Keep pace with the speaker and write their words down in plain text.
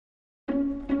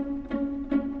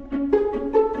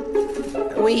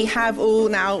We have all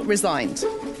now resigned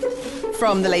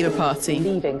from the Labour Party.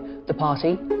 Leaving the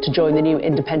party to join the new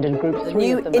independent group. The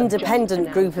new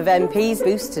independent group of MPs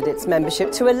boosted its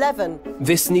membership to 11.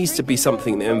 This needs to be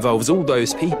something that involves all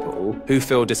those people who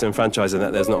feel disenfranchised and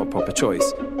that there's not a proper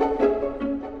choice.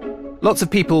 Lots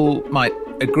of people might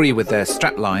agree with their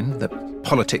strapline that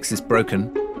politics is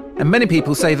broken, and many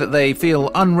people say that they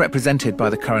feel unrepresented by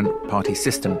the current party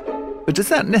system. But does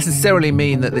that necessarily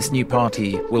mean that this new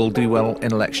party will do well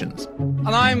in elections? And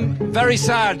I'm very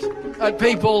sad at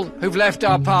people who've left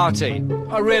our party.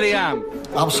 I really am.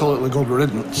 Absolutely good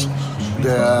riddance.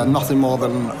 They're nothing more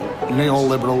than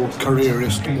neoliberal,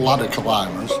 careerist ladder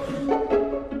climbers.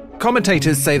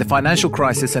 Commentators say the financial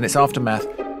crisis and its aftermath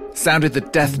sounded the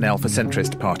death knell for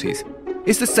centrist parties.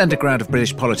 Is the centre ground of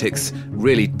British politics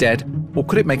really dead, or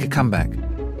could it make a comeback?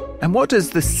 And what does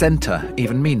the centre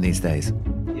even mean these days?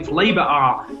 If Labour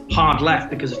are hard left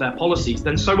because of their policies,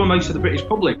 then so are most of the British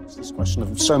public. It's a question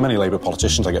of so many Labour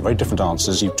politicians. I get very different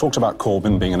answers. You talked about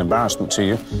Corbyn being an embarrassment to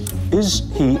you. Is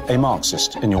he a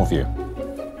Marxist, in your view?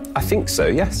 I think so,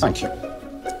 yes. Thank you.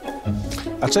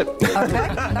 That's it. OK,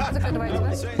 that was a good way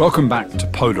to it. Welcome back to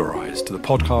Polarised, the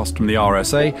podcast from the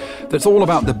RSA that's all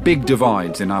about the big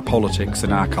divides in our politics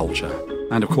and our culture,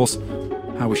 and, of course,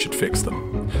 how we should fix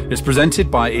them. It's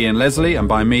presented by Ian Leslie and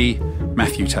by me,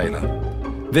 Matthew Taylor.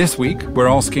 This week, we're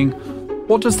asking,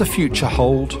 what does the future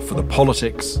hold for the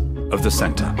politics of the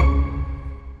centre?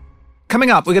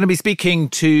 Coming up, we're going to be speaking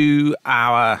to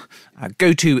our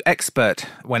go-to expert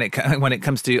when it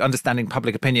comes to understanding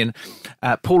public opinion,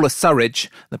 Paula Surridge,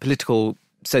 the political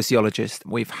sociologist.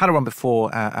 We've had her on before,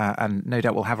 and no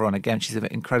doubt we'll have her on again. She's an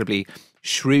incredibly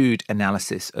shrewd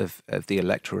analysis of the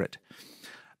electorate.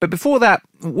 But before that,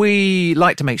 we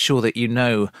like to make sure that you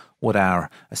know what our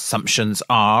assumptions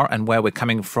are and where we're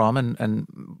coming from and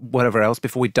whatever else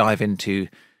before we dive into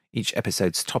each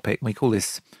episode's topic. We call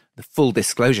this the full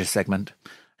disclosure segment.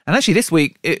 And actually this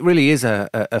week, it really is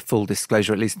a full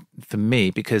disclosure, at least for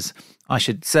me, because I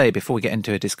should say before we get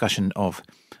into a discussion of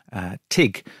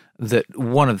TIG, that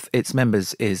one of its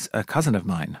members is a cousin of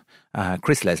mine,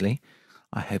 Chris Leslie.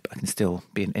 I hope I can still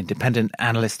be an independent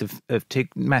analyst of TIG.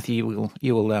 Matthew,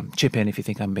 you will chip in if you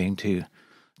think I'm being too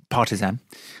partisan.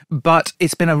 But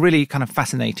it's been a really kind of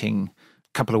fascinating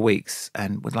couple of weeks,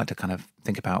 and we'd like to kind of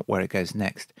think about where it goes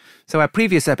next. So our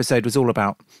previous episode was all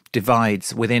about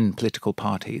divides within political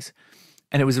parties,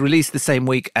 and it was released the same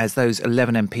week as those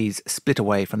 11 MPs split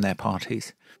away from their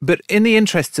parties. But in the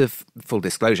interests of full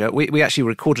disclosure, we actually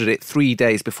recorded it 3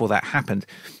 days before that happened,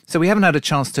 so we haven't had a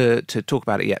chance to talk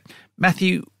about it yet.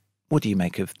 Matthew, what do you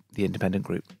make of the independent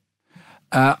group?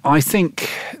 I think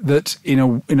that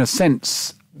in a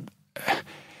sense,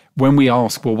 when we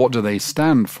ask, well, what do they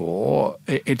stand for?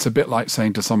 It's a bit like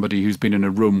saying to somebody who's been in a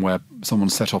room where someone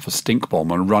set off a stink bomb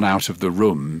and run out of the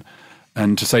room,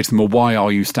 and to say to them, well, why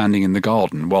are you standing in the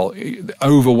garden? Well,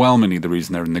 overwhelmingly the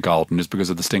reason they're in the garden is because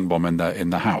of the stink bomb in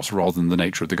the house rather than the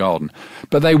nature of the garden.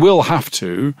 But they will have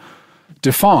to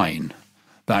define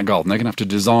that garden. They're going to have to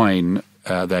design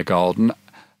their garden.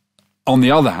 On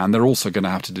the other hand, they're also going to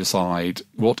have to decide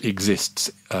what exists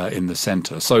in the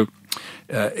centre. So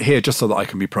here, just so that I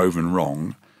can be proven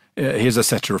wrong, here's a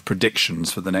set of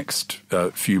predictions for the next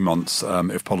few months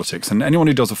of politics. And anyone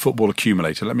who does a football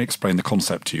accumulator, let me explain the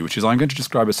concept to you, which is I'm going to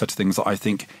describe a set of things that I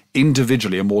think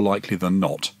individually are more likely than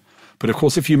not. But of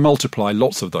course, if you multiply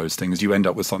lots of those things, you end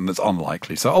up with something that's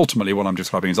unlikely. So ultimately, what I'm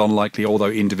describing is unlikely, although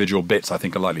individual bits I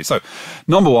think are likely. So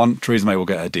number one, Theresa May will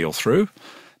get her deal through.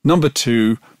 Number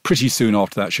two, pretty soon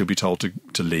after that, she'll be told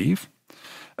to leave.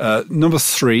 Number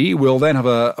three, we'll then have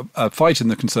a fight in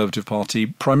the Conservative Party,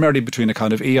 primarily between a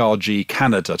kind of ERG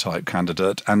Canada-type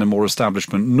candidate and a more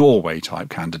establishment Norway-type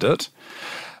candidate.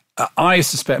 I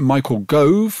suspect Michael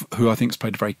Gove, who I think has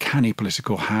played a very canny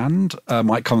political hand,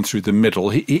 might come through the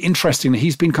middle. Interestingly,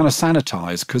 he's been kind of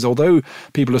sanitised because although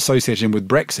people associate him with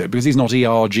Brexit, because he's not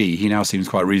ERG, he now seems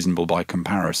quite reasonable by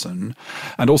comparison.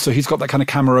 And also he's got that kind of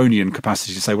Cameronian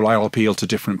capacity to say, well, I'll appeal to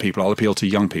different people. I'll appeal to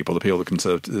young people,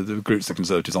 the groups the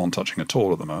Conservatives aren't touching at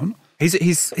all at the moment.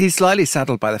 He's slightly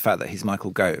saddled by the fact that he's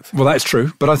Michael Gove. Well, that's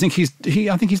true, but I think he's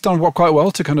done quite well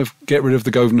to kind of get rid of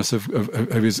the Goveness of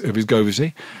his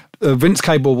Govity. Vince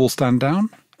Cable will stand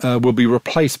down, will be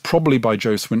replaced probably by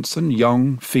Jo Swinson,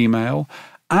 young, female.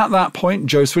 At that point,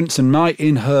 Jo Swinson might,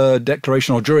 in her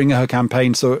declaration or during her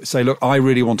campaign, say, look, I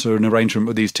really want an arrangement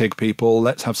with these TIG people.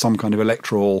 Let's have some kind of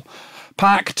electoral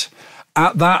pact.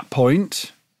 At that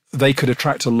point, they could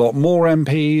attract a lot more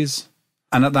MPs.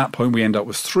 And at that point, we end up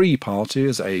with three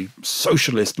parties, a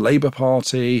socialist Labour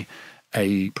Party,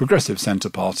 a progressive centre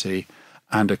party,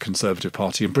 and a Conservative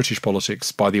Party, and British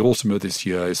politics by the autumn of this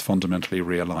year is fundamentally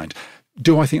realigned.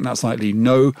 Do I think that's likely?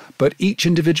 No, but each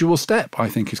individual step I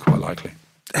think is quite likely.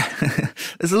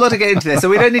 There's a lot to get into there, so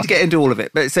we don't need to get into all of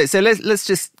it. But so let's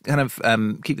just kind of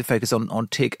keep the focus on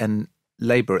TIG and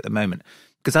Labour at the moment,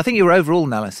 because I think your overall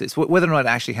analysis, whether or not it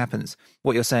actually happens,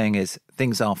 what you're saying is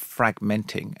things are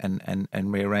fragmenting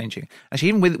and rearranging. Actually,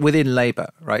 even within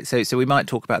Labour, right? So we might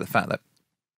talk about the fact that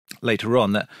later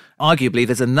on that arguably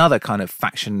there's another kind of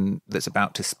faction that's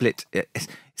about to split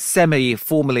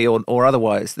semi-formally or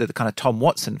otherwise, the kind of Tom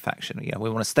Watson faction. We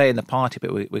want to stay in the party,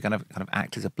 but we're going to kind of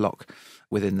act as a bloc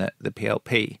within the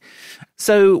PLP.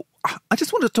 So I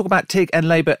just want to talk about TIG and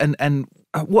Labour and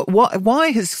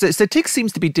why has so TIG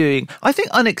seems to be doing, I think,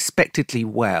 unexpectedly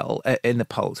well in the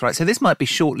polls, right? So this might be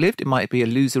short-lived, it might be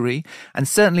illusory, and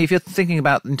certainly if you're thinking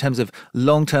about in terms of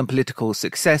long-term political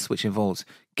success, which involves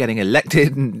getting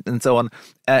elected and so on,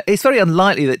 it's very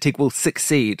unlikely that TIG will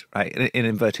succeed, right, in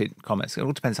inverted commas. It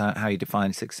all depends on how you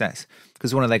define success,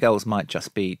 because one of their goals might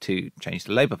just be to change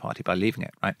the Labour Party by leaving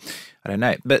it, right? I don't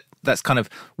know, but that's kind of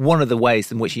one of the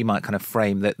ways in which you might kind of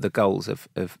frame the goals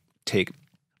of TIG.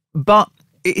 But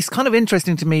it's kind of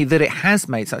interesting to me that it has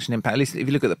made such an impact, at least if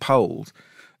you look at the polls.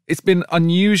 It's been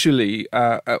unusually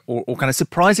or kind of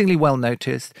surprisingly well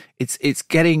noticed. It's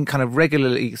getting kind of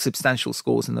regularly substantial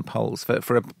scores in the polls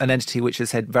for an entity which has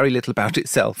said very little about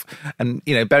itself. And,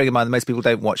 bearing in mind that most people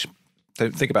don't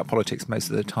think about politics most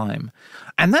of the time.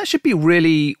 And that should be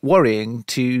really worrying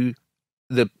to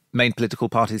the main political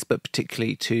parties, but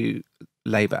particularly to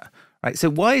Labour. Right.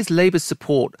 So why is Labour's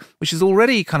support, which is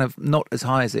already kind of not as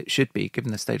high as it should be,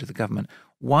 given the state of the government,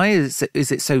 why is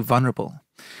it so vulnerable?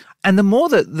 And the more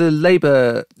that the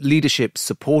Labour leadership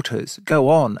supporters go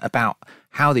on about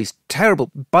how these terrible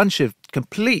bunch of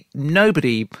complete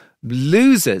nobody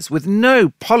losers with no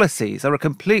policies are a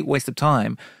complete waste of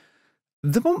time,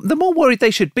 the more worried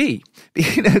they should be,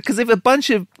 because if a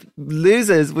bunch of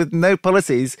losers with no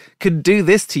policies could do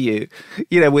this to you,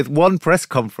 with one press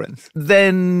conference,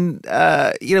 then,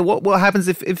 what happens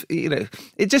if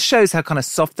it just shows how kind of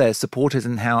soft their supporters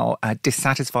and how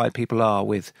dissatisfied people are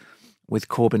with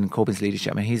Corbyn and Corbyn's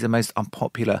leadership. I mean, he's the most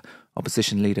unpopular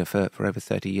opposition leader for over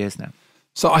 30 years now.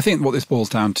 So I think what this boils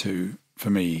down to, for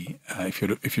me, if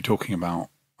you're talking about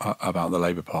the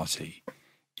Labour Party,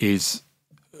 is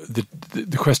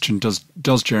the question: does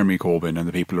Jeremy Corbyn and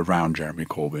the people around Jeremy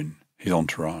Corbyn, his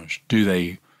entourage, do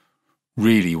they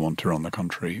really want to run the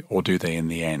country, or do they in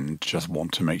the end just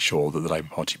want to make sure that the Labour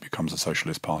Party becomes a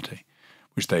socialist party,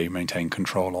 which they maintain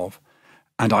control of?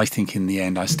 And I think in the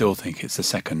end, I still think it's the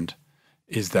second.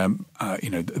 Is them,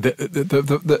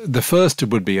 the first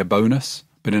would be a bonus,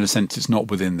 but in a sense it's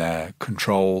not within their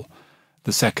control.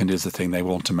 The second is the thing they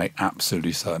want to make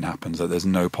absolutely certain happens, that there's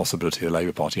no possibility the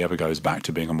Labour Party ever goes back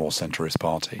to being a more centrist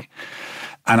party.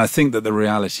 And I think that the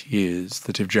reality is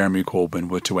that if Jeremy Corbyn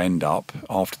were to end up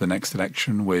after the next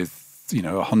election with,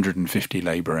 150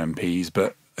 Labour MPs,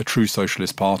 but a true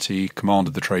socialist party,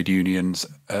 commanded the trade unions,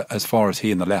 as far as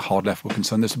he and the hard left were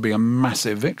concerned, this would be a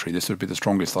massive victory. This would be the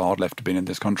strongest the hard left have been in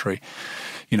this country,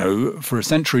 for a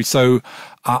century. So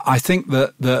I think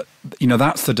that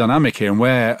that's the dynamic here, and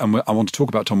I want to talk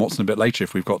about Tom Watson a bit later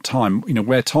if we've got time.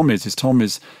 Where Tom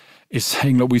is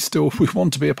saying, look, we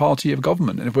want to be a party of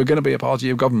government. And if we're going to be a party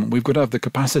of government, we've got to have the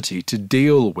capacity to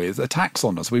deal with attacks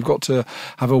on us. We've got to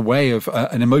have a way of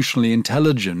an emotionally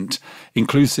intelligent,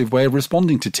 inclusive way of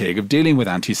responding to TIG, of dealing with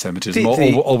anti-Semitism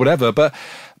or whatever. But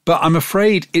I'm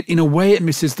afraid, in a way, it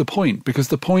misses the point, because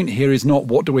the point here is not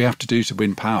what do we have to do to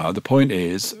win power. The point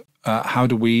is how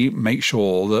do we make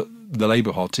sure that the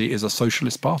Labour Party is a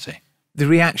socialist party? The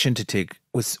reaction to TIG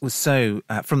was so,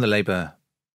 from the Labour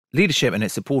leadership and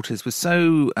its supporters, was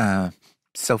so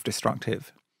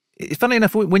self-destructive. Funny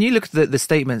enough, when you look at the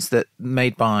statements that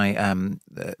made by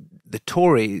the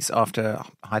Tories after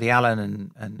Heidi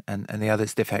Allen and the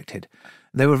others defected,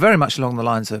 they were very much along the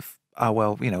lines of,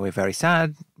 we're very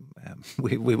sad,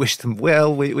 we wish them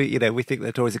well, we think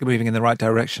the Tories are moving in the right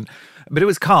direction. But it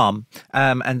was calm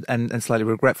and slightly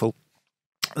regretful.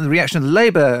 The reaction of the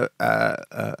Labour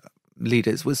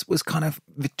leaders was kind of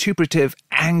vituperative,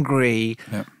 angry,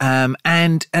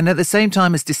 and at the same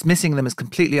time as dismissing them as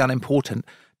completely unimportant,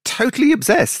 totally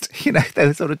obsessed. They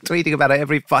were sort of tweeting about it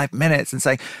every 5 minutes and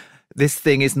saying, this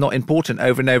thing is not important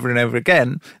over and over and over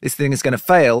again. This thing is going to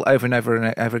fail over and over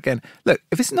and over again. Look,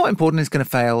 if it's not important, it's going to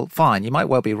fail, fine. You might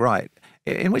well be right.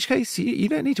 In which case, you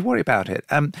don't need to worry about it.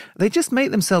 They just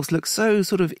make themselves look so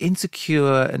sort of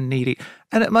insecure and needy.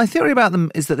 And my theory about them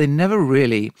is that they never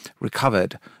really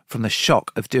recovered from the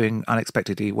shock of doing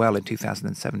unexpectedly well in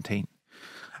 2017.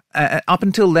 Up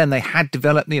until then, they had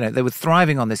developed, they were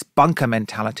thriving on this bunker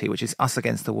mentality, which is us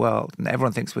against the world. And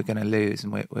everyone thinks we're going to lose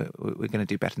and we're going to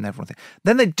do better than everyone thinks.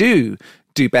 Then they do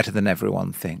better than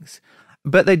everyone thinks.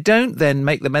 But they don't then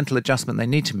make the mental adjustment they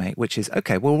need to make, which is,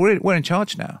 okay, well, we're in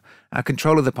charge now. Our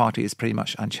control of the party is pretty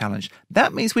much unchallenged.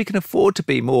 That means we can afford to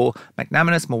be more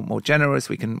magnanimous, more generous.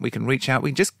 We can reach out.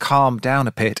 We can just calm down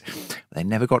a bit. They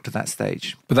never got to that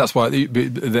stage. But that's why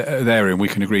therein we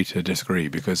can agree to disagree,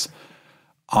 because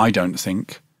I don't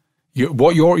think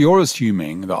what you're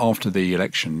assuming that after the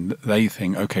election they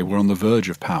think, okay, we're on the verge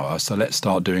of power, so let's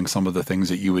start doing some of the things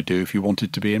that you would do if you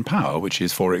wanted to be in power, which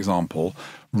is, for example,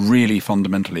 really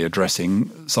fundamentally addressing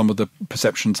some of the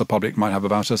perceptions the public might have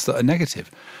about us that are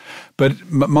negative. But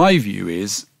my view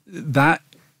is that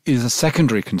is a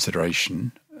secondary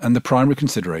consideration, and the primary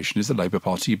consideration is the Labour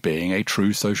Party being a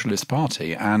true socialist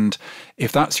party. And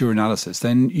if that's your analysis,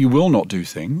 then you will not do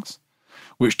things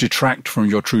which detract from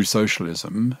your true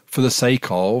socialism for the sake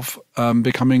of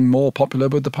becoming more popular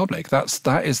with the public.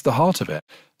 That is the heart of it.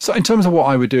 So in terms of what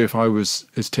I would do if I was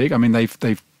as TIG, I mean,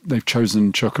 they've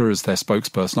chosen Chuka as their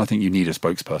spokesperson. I think you need a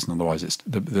spokesperson, otherwise it's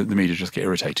the media just get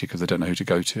irritated because they don't know who to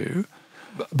go to.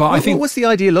 But I think what's the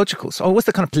ideological, or what's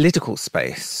the kind of political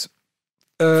space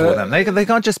for them? They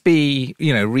can't just be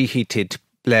reheated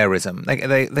Blairism.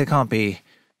 They can't be.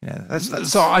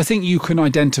 So I think you can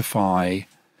identify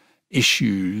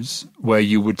issues where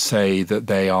you would say that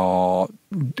they are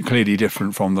clearly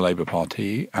different from the Labour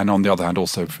Party, and on the other hand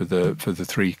also for the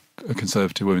three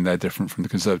Conservative women, they're different from the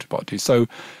Conservative Party. So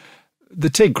the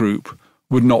TIG group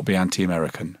would not be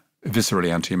anti-American,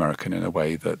 viscerally anti-American in a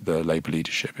way that the Labour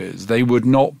leadership is. They would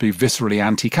not be viscerally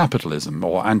anti-capitalism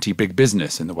or anti-big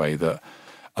business in the way that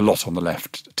a lot on the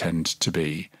left tend to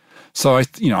be. So I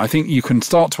think you can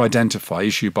start to identify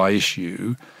issue by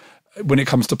issue. When it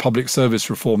comes to public service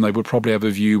reform, they would probably have a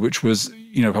view which was,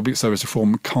 public service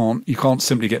reform you can't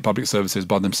simply get public services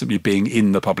by them simply being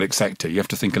in the public sector. You have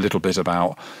to think a little bit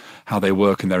about how they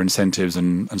work and their incentives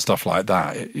and stuff like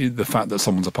that. The fact that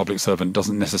someone's a public servant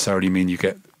doesn't necessarily mean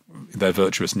they're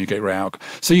virtuous and you get Raoul.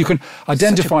 So you can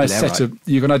identify a set of,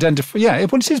 you can identify, yeah,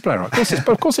 well, it is Blairite.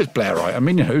 Of course it's Blairite. I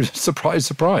mean, surprise,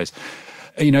 surprise.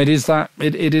 It is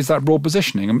that broad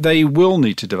positioning. And they will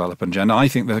need to develop an agenda. I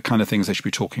think the kind of things they should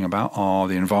be talking about are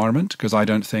the environment, because I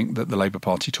don't think that the Labour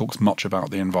Party talks much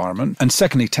about the environment. And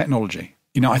secondly, technology.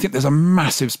 I think there's a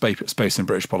massive space in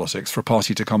British politics for a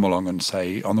party to come along and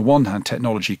say, on the one hand,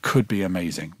 technology could be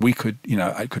amazing. We could,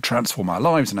 it could transform our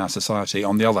lives and our society.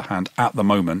 On the other hand, at the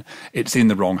moment, it's in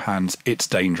the wrong hands. It's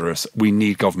dangerous. We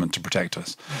need government to protect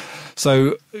us.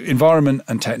 So environment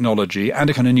and technology, and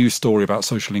a kind of new story about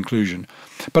social inclusion.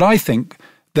 But I think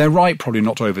they're right probably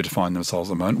not to over-define themselves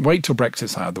at the moment. Wait till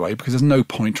Brexit's out of the way, because there's no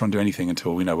point trying to do anything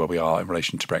until we know where we are in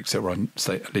relation to Brexit, or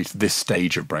at least this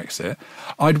stage of Brexit.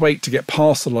 I'd wait to get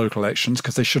past the local elections,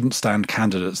 because they shouldn't stand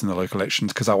candidates in the local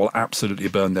elections, because that will absolutely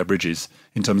burn their bridges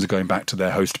in terms of going back to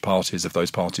their host parties if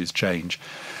those parties change.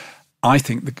 I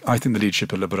think the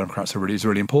leadership of the Liberal Democrats is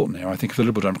really important here. I think if the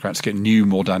Liberal Democrats get new,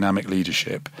 more dynamic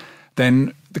leadership,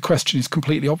 then the question is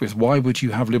completely obvious. Why would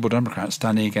you have Liberal Democrats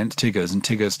standing against Tiggers and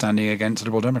Tiggers standing against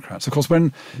Liberal Democrats? Of course,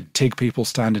 when Tig people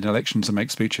stand in elections and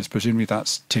make speeches, presumably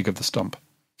that's Tig of the stump.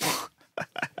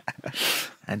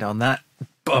 And on that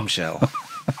bombshell.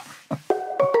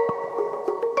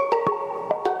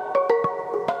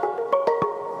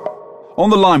 On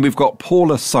the line, we've got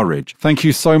Paula Surridge. Thank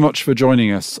you so much for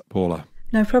joining us, Paula.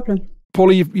 No problem.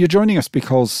 Paula, you're joining us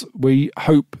because we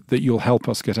hope that you'll help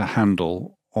us get a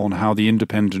handle on how the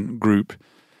independent group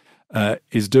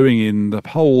is doing in the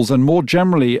polls, and more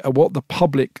generally what the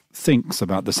public thinks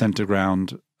about the centre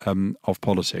ground of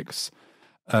politics.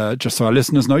 Just so our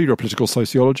listeners know, you're a political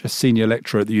sociologist, senior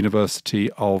lecturer at the University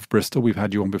of Bristol. We've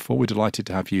had you on before. We're delighted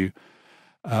to have you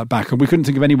back. And we couldn't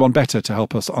think of anyone better to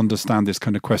help us understand this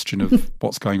kind of question of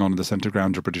what's going on in the centre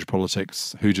ground of British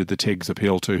politics. Who did the Tigs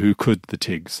appeal to? Who could the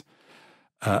Tigs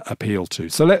appeal to?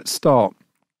 So let's start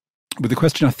with the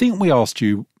question I think we asked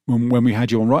you when we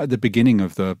had you on right at the beginning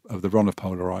of the run of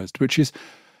Polarised, which is,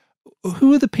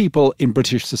 who are the people in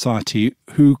British society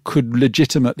who could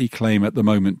legitimately claim at the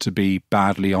moment to be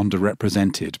badly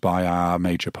underrepresented by our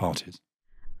major parties?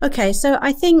 Okay, so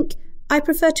I think I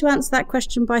prefer to answer that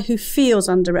question by who feels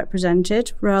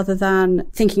underrepresented rather than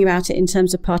thinking about it in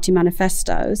terms of party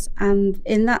manifestos. And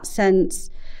in that sense,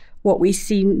 what we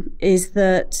see is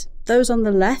that those on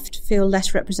the left feel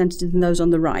less represented than those on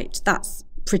the right. That's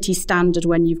pretty standard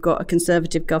when you've got a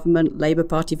Conservative government. Labour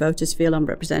Party voters feel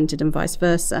unrepresented and vice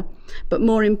versa. But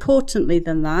more importantly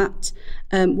than that,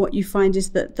 what you find is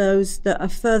that those that are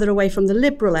further away from the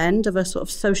liberal end of a sort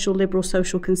of social liberal,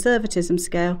 social conservatism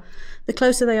scale, the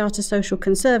closer they are to social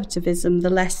conservatism, the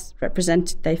less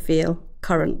represented they feel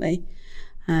currently,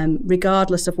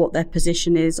 regardless of what their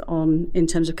position is in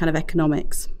terms of kind of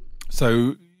economics.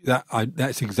 So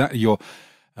that's exactly your...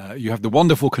 you have the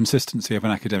wonderful consistency of an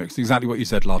academic. It's exactly what you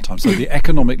said last time. So the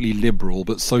economically liberal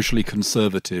but socially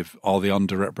conservative are the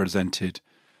underrepresented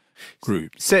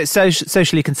group. So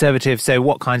socially conservative, so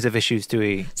what kinds of issues do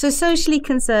we... So socially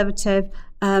conservative,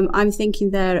 I'm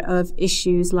thinking there of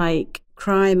issues like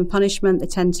crime and punishment. They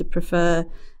tend to prefer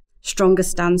stronger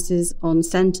stances on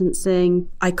sentencing.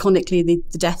 Iconically,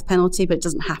 the death penalty, but it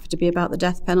doesn't have to be about the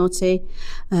death penalty.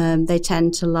 They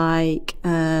tend to like...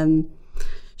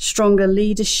 stronger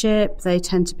leadership. They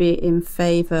tend to be in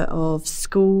favour of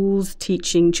schools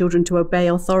teaching children to obey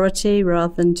authority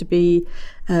rather than to be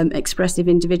expressive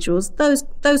individuals.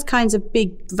 Those kinds of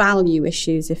big value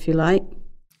issues, if you like.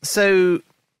 So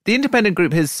the independent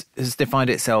group has defined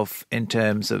itself in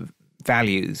terms of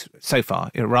values so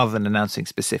far, rather than announcing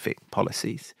specific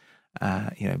policies,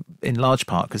 in large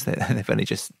part because they've only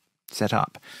just set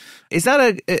up. Is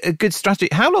that a good strategy?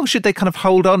 How long should they kind of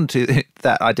hold on to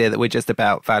that idea that we're just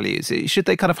about values? Should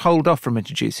they kind of hold off from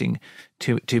introducing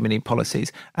too many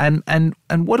policies? And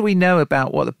what do we know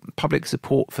about what the public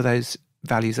support for those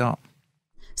values are?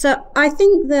 So I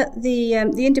think that the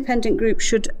independent group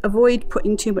should avoid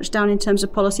putting too much down in terms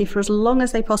of policy for as long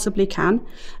as they possibly can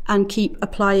and keep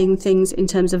applying things in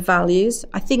terms of values.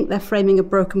 I think their framing of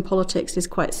broken politics is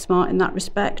quite smart in that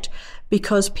respect,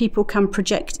 because people can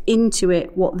project into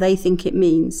it what they think it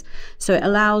means. So it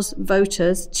allows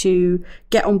voters to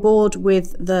get on board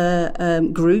with the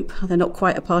group, they're not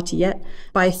quite a party yet,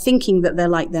 by thinking that they're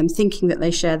like them, thinking that they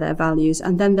share their values,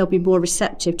 and then they'll be more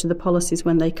receptive to the policies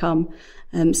when they come.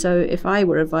 So if I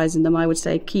were advising them, I would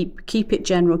say keep it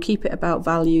general, keep it about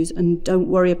values, and don't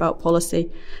worry about policy,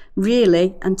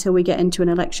 really, until we get into an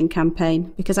election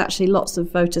campaign, because actually lots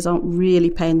of voters aren't really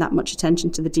paying that much attention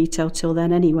to the detail till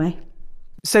then anyway.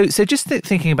 So just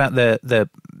thinking about the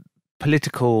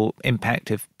political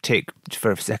impact of TIC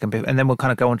for a second, and then we'll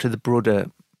kind of go on to the broader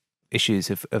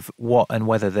issues of what and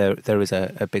whether there is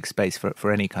a big space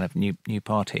for any kind of new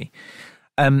party.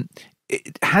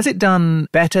 Has it done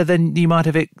better than you might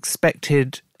have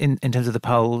expected in terms of the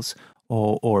polls,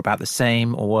 or about the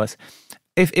same or worse?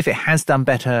 If it has done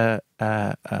better,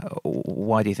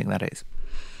 why do you think that is?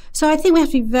 So I think we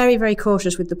have to be very, very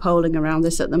cautious with the polling around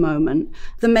this at the moment.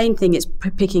 The main thing it's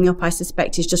picking up, I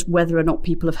suspect, is just whether or not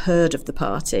people have heard of the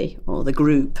party or the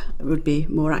group. It would be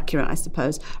more accurate, I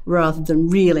suppose, rather than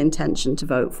real intention to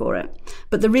vote for it.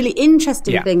 But the really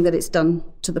interesting thing that it's done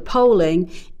to the polling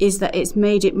is that it's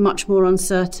made it much more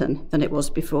uncertain than it was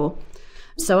before.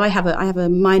 So I have a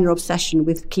minor obsession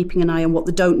with keeping an eye on what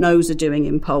the don't knows are doing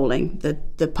in polling.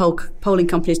 The polling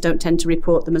companies don't tend to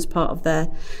report them as part of their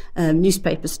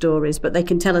newspaper stories, but they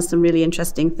can tell us some really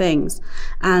interesting things.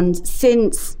 And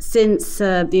since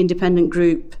the independent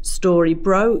group story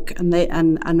broke and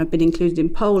have been included in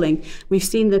polling, we've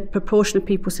seen the proportion of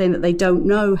people saying that they don't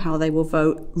know how they will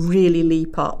vote really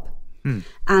leap up.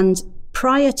 And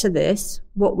prior to this,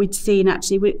 what we'd seen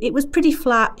actually, it was pretty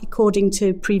flat according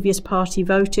to previous party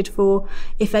voted for.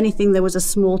 If anything, there was a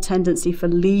small tendency for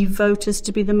Leave voters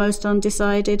to be the most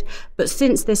undecided. But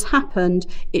since this happened,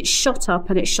 it shot up,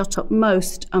 and it shot up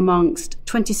most amongst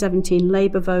 2017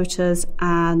 Labour voters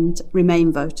and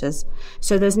Remain voters.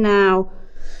 So there's now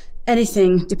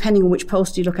anything, depending on which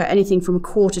pollster you look at, anything from a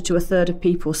quarter to a third of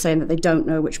people saying that they don't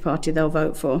know which party they'll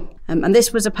vote for. And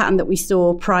this was a pattern that we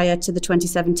saw prior to the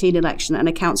 2017 election, and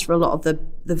accounts for a lot of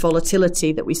the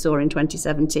volatility that we saw in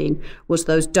 2017 was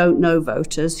those don't know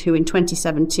voters who in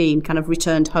 2017 kind of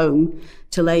returned home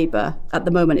to Labour. At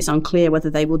the moment, it's unclear whether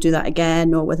they will do that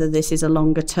again or whether this is a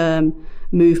longer term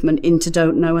movement into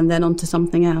don't know and then onto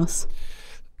something else.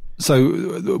 So,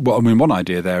 one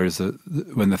idea there is that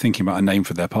when they're thinking about a name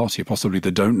for their party, possibly the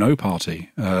Don't Know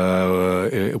Party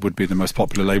it would be the most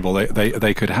popular label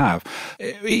they could have.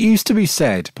 It used to be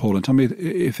said, Paul, and tell me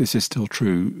if this is still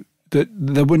true, that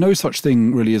there were no such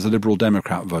thing really as a Liberal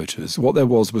Democrat voters. What there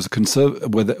was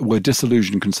were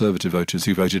disillusioned Conservative voters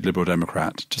who voted Liberal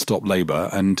Democrat to stop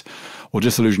Labour, or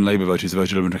disillusioned Labour voters who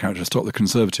voted Liberal Democrat to stop the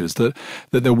Conservatives. That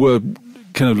there were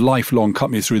kind of lifelong cut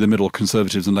me through the middle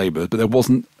Conservatives and Labour, but there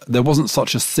wasn't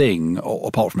such a thing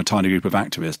apart from a tiny group of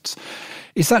activists.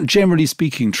 Is that generally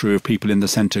speaking true of people in the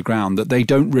centre ground, that they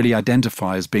don't really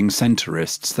identify as being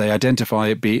centrists? They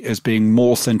identify as being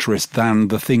more centrist than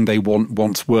the thing they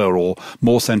once were, or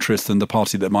more centrist than the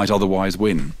party that might otherwise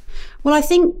win? Well, I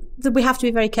think that we have to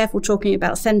be very careful talking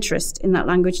about centrist in that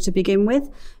language to begin with,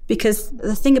 because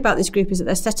the thing about this group is that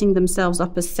they're setting themselves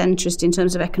up as centrist in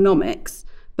terms of economics,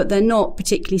 but they're not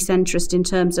particularly centrist in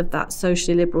terms of that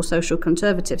socially liberal, social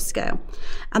conservative scale.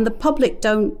 And the public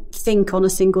don't think on a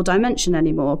single dimension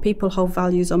anymore. People hold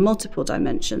values on multiple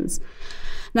dimensions.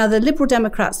 Now, the Liberal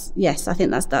Democrats, yes, I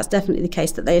think that's definitely the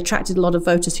case, that they attracted a lot of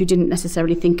voters who didn't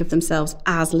necessarily think of themselves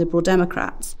as Liberal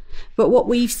Democrats. But what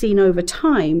we've seen over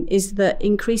time is that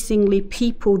increasingly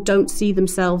people don't see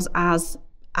themselves as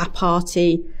a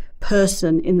party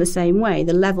person in the same way.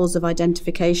 The levels of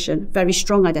identification, very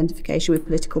strong identification with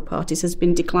political parties, has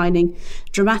been declining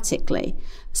dramatically.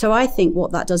 So I think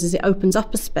what that does is it opens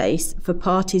up a space for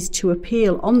parties to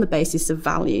appeal on the basis of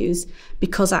values,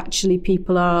 because actually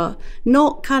people are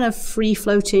not kind of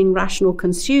free-floating rational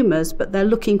consumers, but they're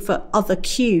looking for other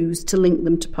cues to link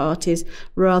them to parties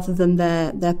rather than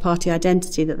their party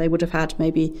identity that they would have had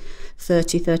maybe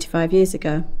 30, 35 years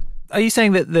ago. Are you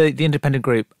saying that the independent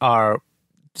group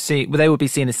they would be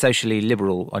seen as socially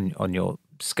liberal on your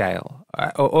scale,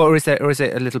 or is it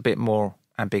a little bit more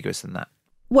ambiguous than that?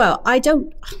 Well, I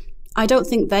don't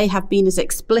think they have been as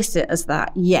explicit as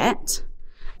that yet.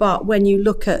 But when you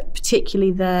look at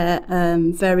particularly their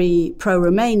very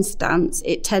pro-Remain stance,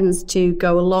 it tends to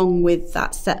go along with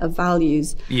that set of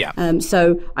values. Yeah.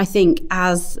 So I think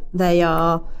as they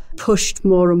are pushed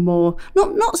more and more,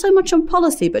 not so much on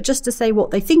policy, but just to say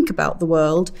what they think about the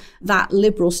world, that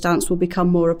liberal stance will become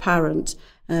more apparent.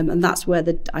 And that's where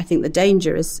I think the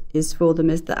danger is for them,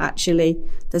 is that actually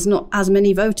there's not as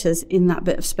many voters in that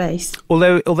bit of space.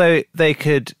 Although they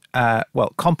could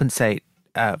compensate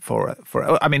for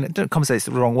I mean, don't compensate is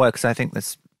the wrong word, because I think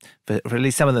that's for at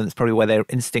least some of them, that's probably where their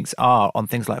instincts are on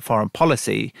things like foreign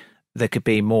policy. There could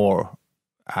be more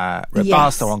robust,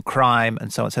 yes, or on crime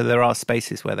and so on. So there are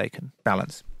spaces where they can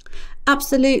balance.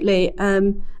 Absolutely.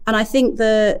 And I think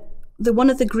the one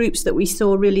of the groups that we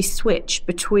saw really switch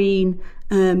between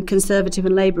Conservative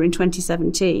and Labour in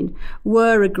 2017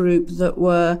 were a group that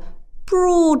were,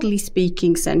 broadly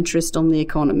speaking, centrist on the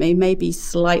economy, maybe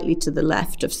slightly to the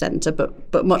left of centre,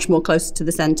 but much more closer to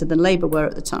the centre than Labour were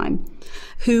at the time,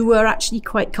 who were actually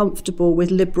quite comfortable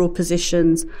with liberal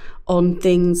positions on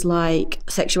things like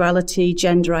sexuality,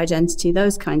 gender identity,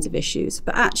 those kinds of issues,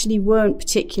 but actually weren't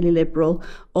particularly liberal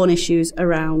on issues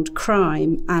around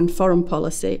crime and foreign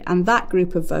policy. And that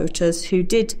group of voters who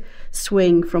did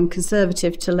swing from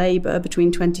Conservative to Labour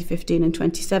between 2015 and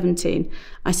 2017,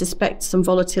 I suspect some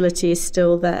volatility is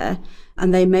still there,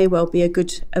 and they may well be a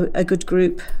good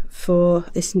group for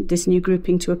this new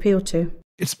grouping to appeal to.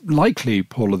 It's likely,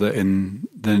 Paula, that in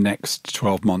the next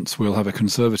 12 months we'll have a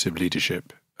Conservative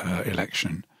leadership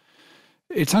election.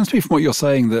 It sounds to me from what you're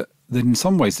saying that in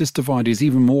some ways this divide is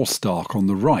even more stark on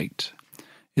the right,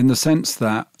 in the sense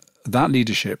that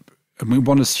leadership, I mean,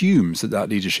 one assumes that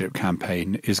leadership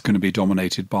campaign is going to be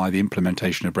dominated by the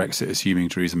implementation of Brexit, assuming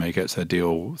Theresa May gets her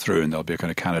deal through and there'll be a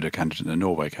kind of Canada candidate and a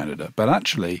Norway candidate. But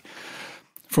actually,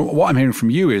 from what I'm hearing from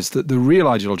you is that the real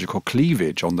ideological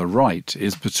cleavage on the right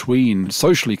is between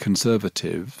socially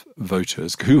conservative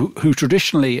voters who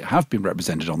traditionally have been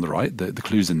represented on the right, the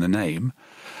clue's in the name,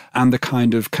 and the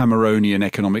kind of Cameronian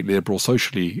economically liberal,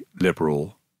 socially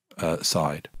liberal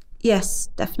side. Yes,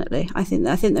 definitely. I think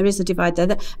there is a divide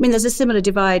there. I mean, there's a similar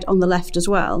divide on the left as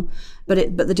well,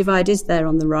 but the divide is there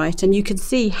on the right, and you can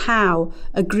see how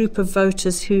a group of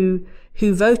voters who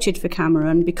voted for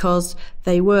Cameron because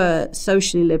they were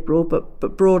socially liberal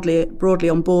but broadly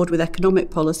on board with economic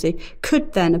policy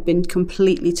could then have been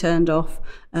completely turned off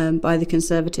by the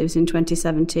Conservatives in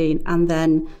 2017 and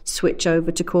then switch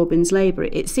over to Corbyn's Labour.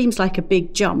 It seems like a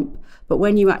big jump, but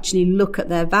when you actually look at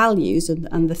their values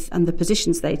and the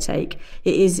positions they take,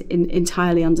 it is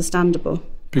entirely understandable.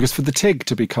 Because for the TIG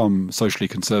to become socially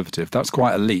conservative, that's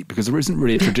quite a leap, because there isn't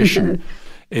really a tradition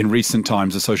in recent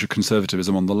times of social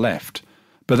conservatism on the left.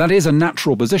 But that is a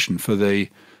natural position for the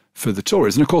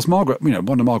Tories. And of course, Margaret,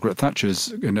 one of Margaret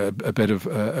Thatcher's, a bit of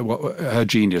her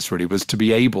genius really was to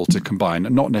be able to combine,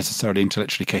 not necessarily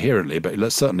intellectually coherently,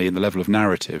 but certainly in the level of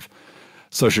narrative,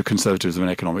 social conservatism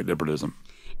and economic liberalism.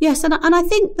 Yes, and I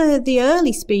think the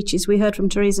early speeches we heard from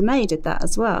Theresa May did that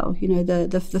as well.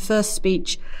 The first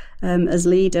speech as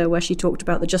leader, where she talked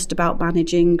about the just about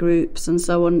managing groups and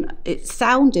so on, it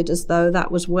sounded as though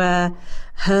that was where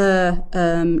her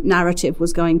narrative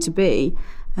was going to be.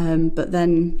 But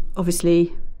then,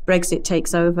 obviously, Brexit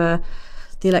takes over,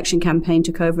 the election campaign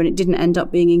took over, and it didn't end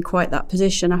up being in quite that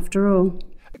position after all.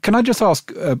 Can I just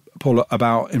ask, Paula,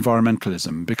 about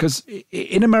environmentalism? Because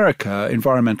in America,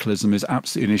 environmentalism is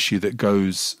absolutely an issue that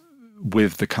goes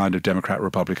with the kind of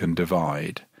Democrat-Republican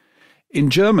divide. In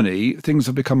Germany, things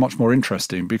have become much more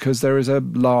interesting because there is a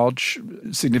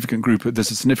significant group of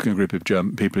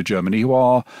people in Germany who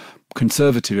are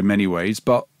conservative in many ways,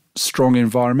 but strong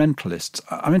environmentalists.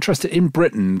 I'm interested in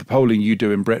Britain, the polling you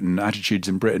do in Britain, attitudes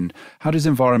in Britain. How does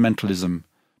environmentalism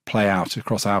play out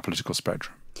across our political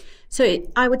spectrum? So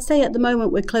I would say at the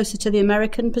moment we're closer to the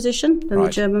American position than the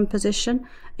German position,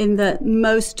 in that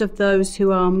most of those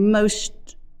who are most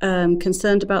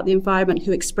concerned about the environment,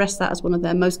 who express that as one of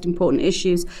their most important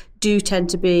issues, do tend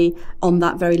to be on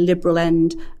that very liberal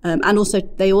end. And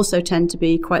they also tend to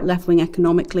be quite left-wing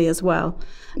economically as well.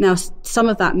 Now, some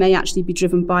of that may actually be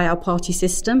driven by our party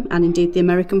system, and indeed the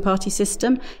American party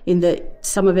system, in that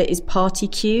some of it is party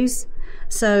cues.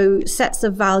 So sets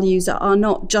of values are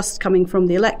not just coming from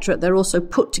the electorate, they're also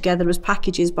put together as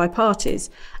packages by parties.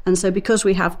 And so because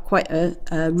we have quite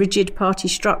a rigid party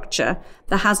structure,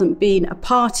 there hasn't been a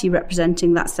party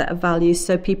representing that set of values,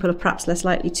 so people are perhaps less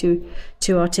likely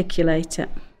to articulate it.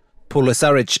 Paula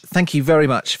Surridge, thank you very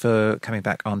much for coming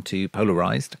back onto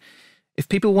Polarised. If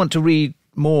people want to read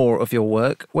more of your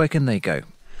work, where can they go?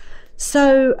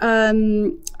 So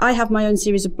I have my own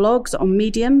series of blogs on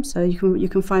Medium, so you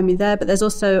can find me there. But there's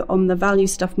also, on the value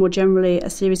stuff more generally, a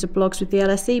series of blogs with the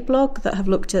LSE blog that have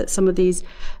looked at some of these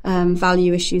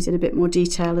value issues in a bit more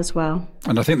detail as well.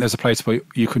 And I think there's a place where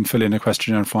you can fill in a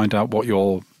questionnaire and find out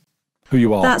who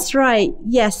you are. That's right,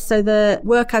 yes. So the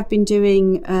work I've been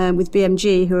doing with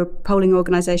BMG, who are a polling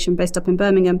organisation based up in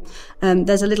Birmingham,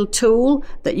 there's a little tool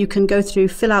that you can go through,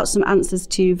 fill out some answers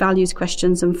to values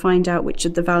questions and find out which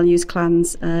of the values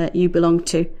clans you belong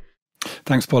to.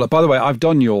 Thanks, Paula. By the way, I've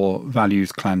done your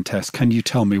values clan test. Can you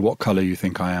tell me what colour you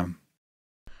think I am?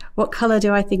 What colour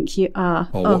do I think you are?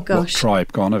 Or what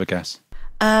tribe? Go on, have a guess.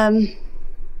 I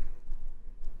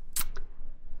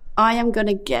am going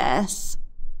to guess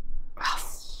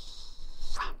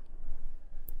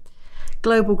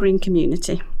Global Green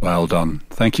Community. Well done.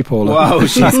 Thank you, Paula. Wow,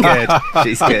 she's good.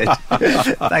 She's good.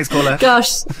 Thanks, Paula.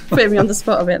 Gosh, put me on the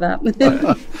spot a bit, that.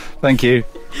 Thank you.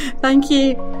 Thank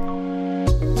you.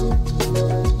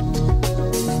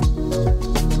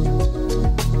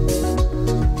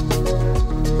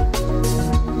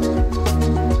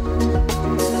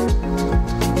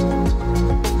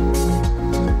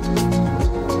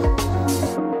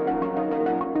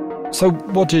 So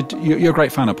you're a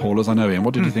great fan of Paula's, I know, Ian.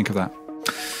 What did you think of that?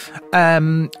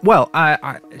 Well,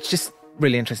 it's just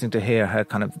really interesting to hear her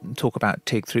kind of talk about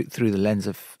TIG through the lens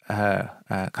of her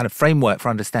kind of framework for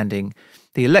understanding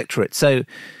the electorate. So,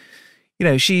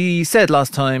 she said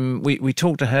last time we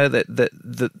talked to her that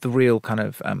the real kind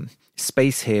of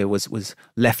space here was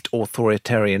left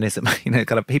authoritarianism.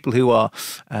 Kind of people who are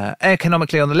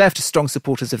economically on the left are strong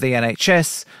supporters of the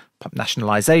NHS,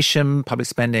 nationalisation, public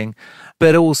spending,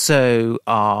 but also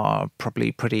are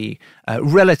probably pretty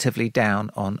relatively down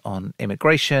on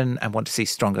immigration and want to see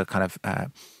stronger kind of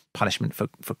punishment for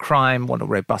crime, want a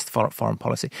robust foreign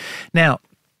policy. Now,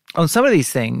 on some of these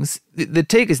things, the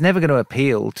TIG is never going to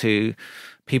appeal to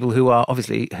people who are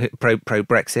obviously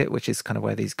pro-Brexit, which is kind of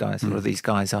where these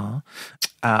guys are.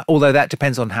 Although that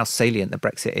depends on how salient the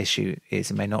Brexit issue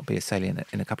is. It may not be as salient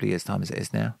in a couple of years' time as it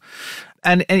is now.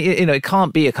 And it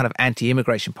can't be a kind of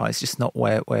anti-immigration party. It's just not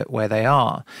where they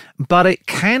are. But it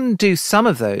can do some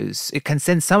of those. It can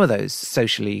send some of those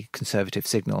socially conservative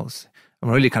signals. I'm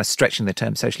really kind of stretching the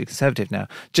term socially conservative now,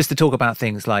 just to talk about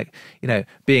things like,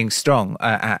 being strong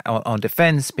on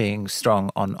defence, being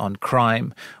strong on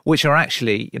crime, which are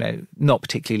actually, not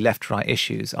particularly left-right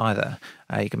issues either.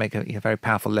 You can make a very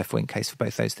powerful left-wing case for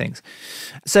both those things.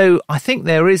 So I think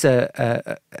there is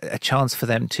a chance for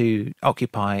them to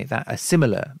occupy a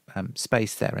similar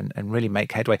space there and really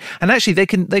make headway. And actually, they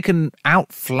can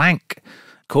outflank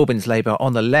Corbyn's Labour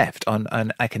on the left on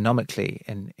economically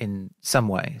in some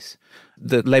ways.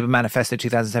 The Labour manifesto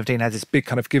 2017 had this big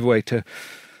kind of giveaway to,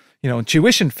 on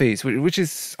tuition fees, which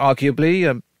is arguably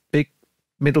a big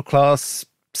middle class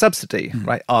subsidy,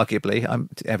 right? Arguably,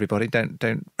 everybody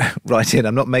don't write in.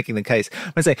 I'm not making the case.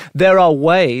 I'm saying there are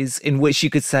ways in which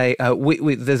you could say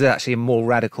there's actually a more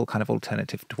radical kind of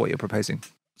alternative to what you're proposing.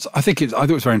 So I thought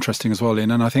it was very interesting as well,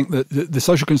 Ian, and I think that the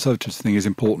social conservative thing is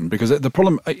important because the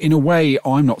problem, in a way,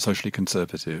 I'm not socially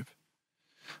conservative,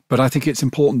 but I think it's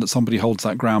important that somebody holds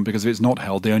that ground because if it's not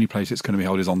held, the only place it's going to be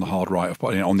held is on the hard right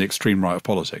on the extreme right of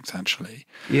politics, actually.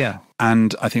 Yeah.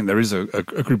 And I think there is a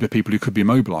group of people who could be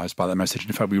mobilised by that message.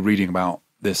 In fact, we were reading about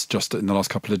this just in the last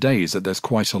couple of days, that there's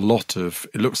quite a lot of,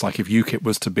 it looks like if UKIP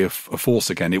was to be a force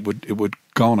again, it would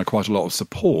garner quite a lot of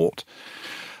support.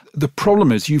 The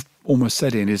problem is, you've almost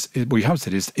said is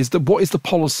that what is the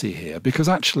policy here? Because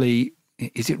actually,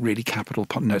 is it really capital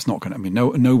punishment? No, it's not going to. I mean,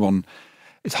 no one.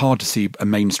 It's hard to see a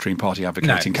mainstream party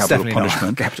advocating capital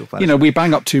punishment. Capital punishment. You know, we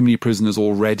bang up too many prisoners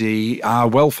already. Our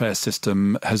welfare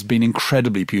system has been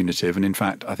incredibly punitive. And in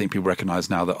fact, I think people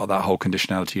recognise now that that whole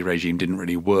conditionality regime didn't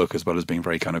really work, as well as being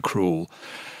very kind of cruel.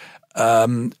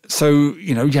 So,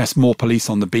 you know, yes, more police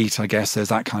on the beat, I guess, there's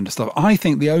that kind of stuff. I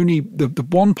think the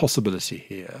one possibility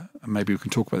here, and maybe we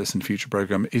can talk about this in a future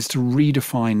programme, is to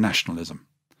redefine nationalism.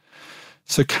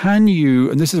 So can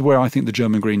you, and this is where I think the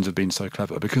German Greens have been so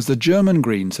clever, because the German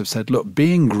Greens have said, look,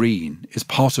 being green is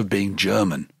part of being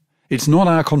German. It's not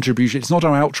our contribution, it's not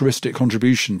our altruistic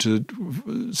contribution to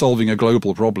solving a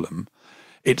global problem.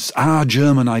 It's our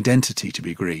German identity to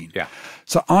be green. Yeah.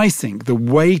 So I think the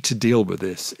way to deal with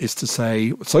this is to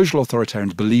say social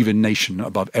authoritarians believe in nation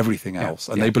above everything else.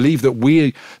 And they believe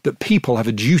that people have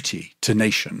a duty to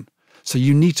nation. So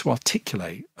you need to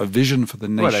articulate a vision for the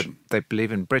nation. Well, they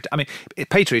believe in Britain. I mean,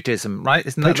 patriotism, right?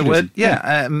 Isn't that the word?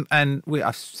 Yeah. And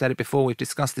I've said it before. We've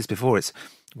discussed this before. It's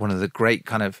one of the great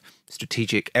kind of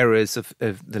strategic errors of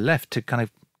the left to kind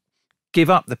of give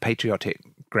up the patriotic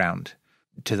ground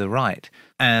to the right.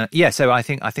 So I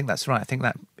think that's right. I think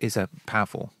that is a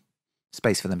powerful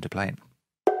space for them to play in.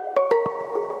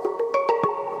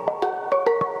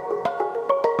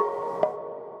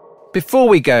 Before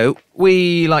we go,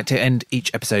 we like to end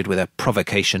each episode with a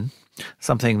provocation,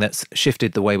 something that's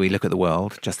shifted the way we look at the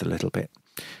world just a little bit.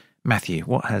 Matthew,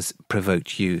 what has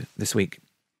provoked you this week?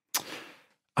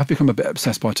 I've become a bit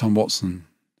obsessed by Tom Watson,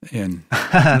 Ian.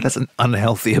 That's an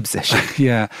unhealthy obsession.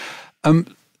 Yeah.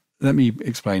 Let me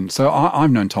explain. So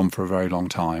I've known Tom for a very long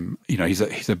time. You know,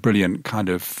 he's a brilliant kind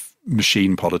of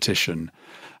machine politician.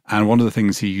 And one of the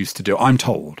things he used to do, I'm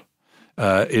told,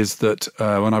 is that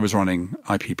when I was running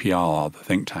IPPR, the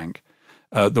think tank,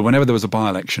 that whenever there was a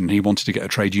by-election, he wanted to get a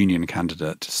trade union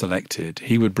candidate selected.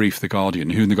 He would brief The Guardian,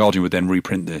 who in The Guardian would then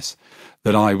reprint this,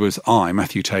 that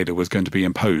Matthew Taylor, was going to be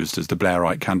imposed as the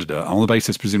Blairite candidate, on the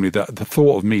basis, presumably, that the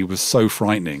thought of me was so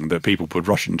frightening that people would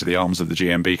rush into the arms of the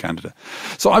GMB candidate.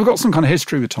 So I've got some kind of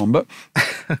history with Tom, but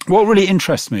what really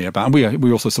interests me about, and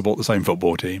we also support the same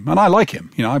football team, and I like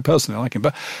him, you know, I personally like him,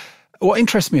 but what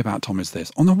interests me about Tom is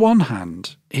this. On the one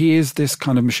hand, he is this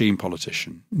kind of machine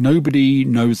politician. Nobody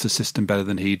knows the system better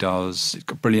than he does. He's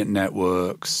got brilliant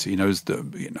networks. He knows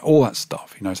all that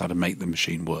stuff. He knows how to make the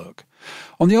machine work.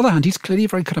 On the other hand, he's clearly a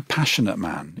very kind of passionate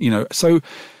man. You know, so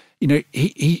you know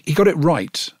he got it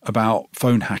right about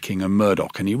phone hacking and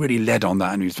Murdoch, and he really led on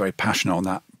that, and he was very passionate on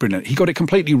that. Brilliant. He got it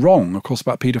completely wrong, of course,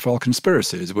 about paedophile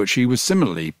conspiracies, which he was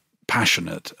similarly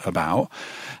passionate about,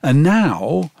 and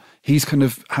now he's kind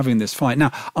of having this fight.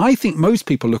 Now, I think most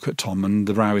people look at Tom and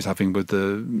the row he's having with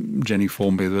the Jenny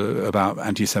Formby about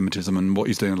anti-Semitism and what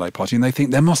he's doing in the Labour Party, and they think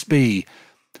there must be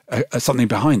something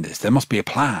behind this. There must be a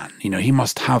plan. You know, he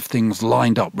must have things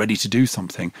lined up, ready to do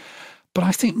something. But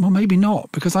I think, well, maybe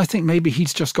not, because I think maybe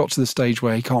he's just got to the stage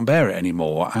where he can't bear it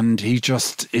anymore, and he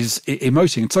just is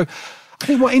emoting. And so I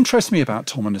think what interests me about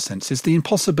Tom, in a sense, is the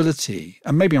impossibility,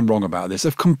 and maybe I'm wrong about this,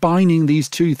 of combining these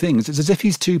two things. It's as if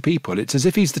he's two people. It's as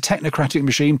if he's the technocratic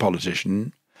machine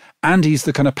politician and he's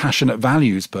the kind of passionate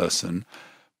values person,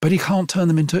 but he can't turn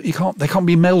them into, they can't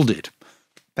be melded.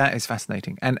 That is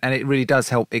fascinating. And it really does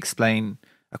help explain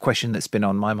a question that's been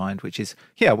on my mind, which is,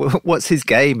 what's his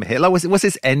game here? Like, what's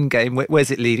his end game?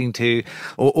 Where's it leading to?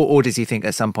 Or does he think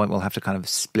at some point we'll have to kind of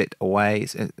split away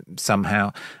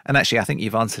somehow? And actually, I think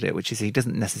you've answered it, which is he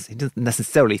doesn't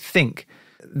necessarily think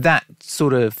that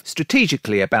sort of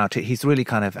strategically about it. He's really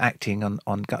kind of acting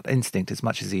on gut instinct as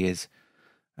much as he is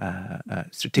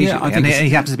strategically. Yeah, and he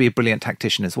happens to be a brilliant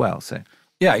tactician as well. So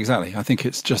yeah, exactly. I think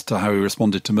it's just how he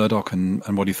responded to Murdoch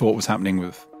and what he thought was happening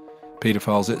with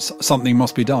paedophiles. It's something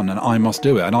must be done, and I must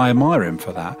do it, and I admire him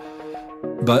for that.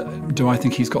 But do I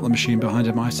think he's got the machine behind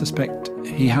him? I suspect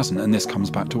he hasn't, and this comes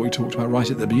back to what we talked about right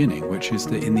at the beginning, which is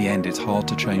that in the end it's hard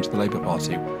to change the Labour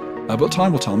Party. But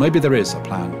time will tell. Maybe there is a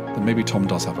plan. Maybe Tom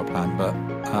does have a plan, but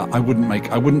I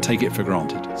wouldn't take it for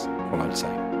granted. That's what I'd say.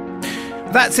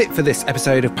 That's it for this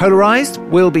episode of Polarised.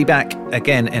 We'll be back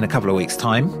again in a couple of weeks'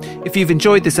 time. If you've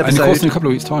enjoyed this episode, and of course in a couple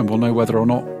of weeks' time we'll know whether or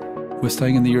not we're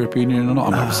staying in the European Union or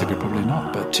not. Obviously we're probably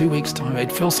not, but 2 weeks' time,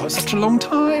 it feels like such a long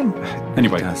time.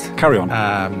 Anyway, carry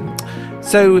on.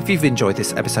 So if you've enjoyed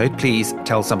this episode, please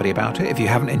tell somebody about it. If you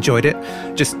haven't enjoyed it,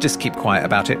 just keep quiet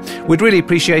about it. We'd really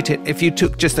appreciate it if you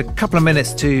took just a couple of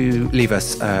minutes to leave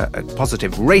us a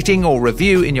positive rating or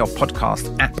review in your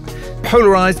podcast app.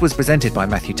 Polarised was presented by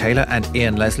Matthew Taylor and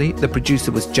Ian Leslie. The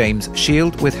producer was James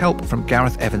Shield, with help from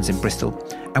Gareth Evans in Bristol.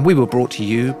 And we were brought to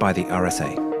you by the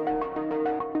RSA.